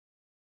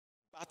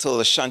The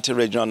Ashanti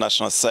Regional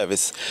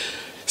NSS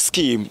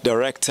Scheme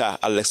Director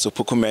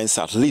Opoku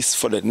Mensah, at least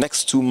for the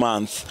next 2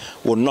 months,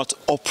 will not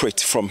operate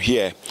from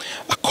here,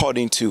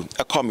 according to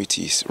a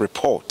committee's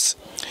report.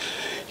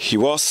 He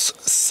was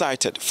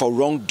cited for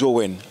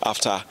wrongdoing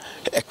after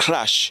a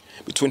clash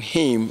between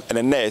him and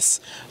a nurse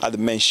at the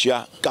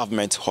Manhyia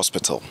government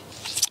hospital.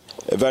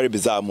 A very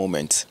bizarre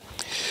moment.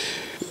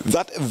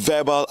 That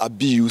verbal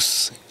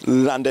abuse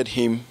landed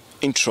him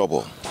in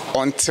trouble.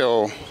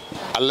 Until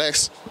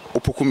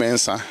Opoku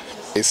Mensah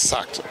is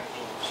sacked.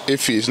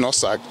 If he is not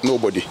sacked,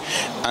 nobody.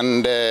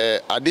 And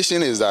the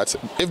addition is that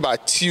if by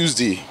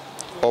Tuesday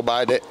or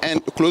by the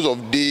close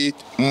of day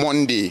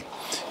Monday,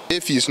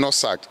 if he is not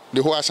sacked,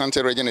 the whole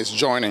Ashanti region is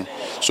joining.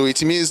 So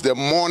it means the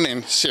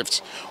morning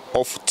shift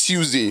of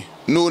Tuesday,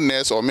 no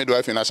nurse or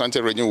midwife in Ashanti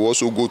region will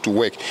also go to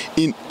work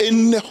in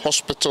any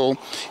hospital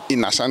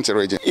in Ashanti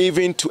region.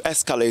 Even to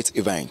escalate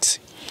events,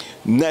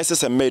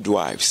 nurses and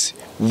midwives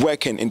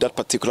working in that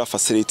particular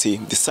facility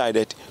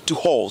decided to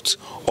halt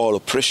all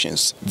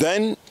operations.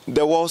 Then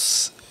there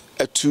was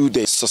a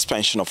 2-day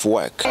suspension of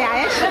work.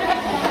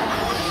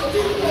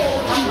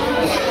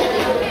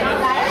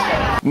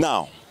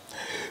 Now,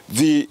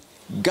 the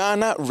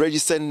Ghana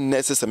Registered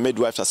Nurses and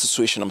Midwives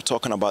Association, I'm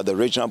talking about the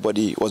regional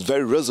body, was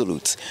very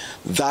resolute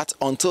that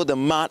until the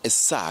man is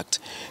sacked,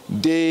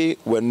 they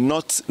were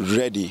not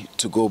ready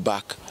to go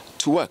back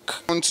to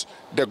work.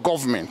 The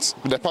government,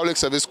 the Public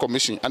Service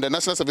Commission and the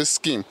National Service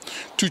Scheme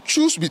to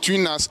choose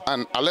between us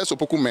and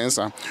Opoku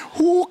Mensah,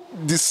 who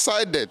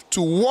decided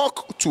to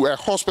walk to a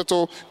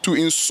hospital to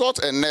insult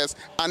a nurse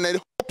and a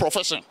whole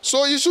profession.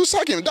 So you should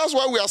sack him. That's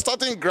why we are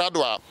starting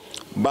gradual.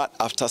 But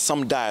after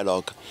some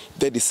dialogue,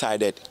 they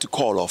decided to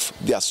call off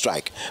their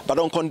strike, but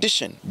on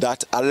condition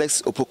that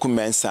Opoku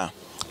Mensah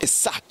is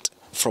sacked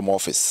from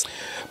office.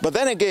 But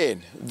then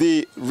again,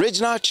 the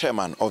regional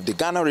chairman of the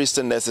Ghana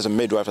Registered Nurses and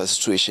Midwives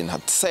Association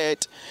had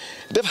said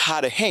they've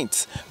had a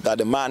hint that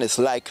the man is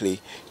likely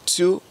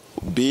to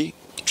be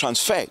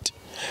transferred.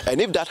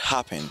 And if that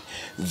happens,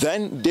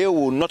 then they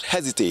will not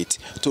hesitate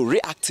to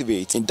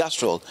reactivate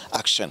industrial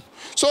action.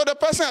 So the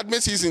person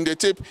admits he's in the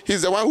tape,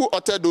 he's the one who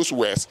uttered those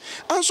words.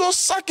 And so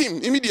sack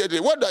him immediately.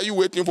 What are you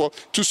waiting for?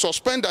 To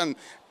suspend and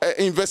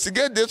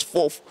investigate this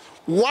for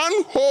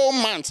 1 whole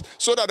month,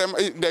 so that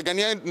the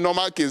Ghanaian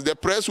normal case, the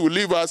press will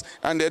leave us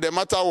and the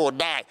matter will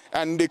die,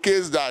 and the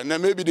case died. And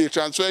then maybe they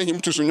transfer him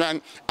to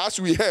Sunyani, as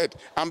we heard,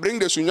 and bring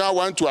the Sunyani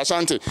one to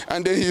Ashanti,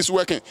 and then he's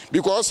working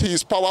because he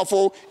is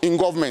powerful in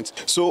government.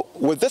 So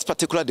with this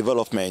particular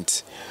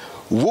development,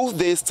 will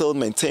they still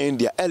maintain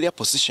their earlier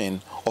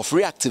position of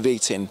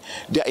reactivating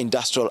their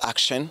industrial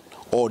action,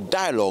 or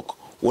dialogue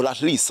will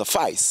at least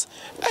suffice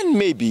and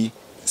maybe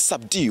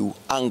subdue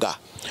anger?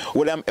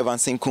 William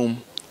Evansinkum,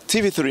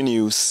 TV3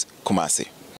 News, Kumasi.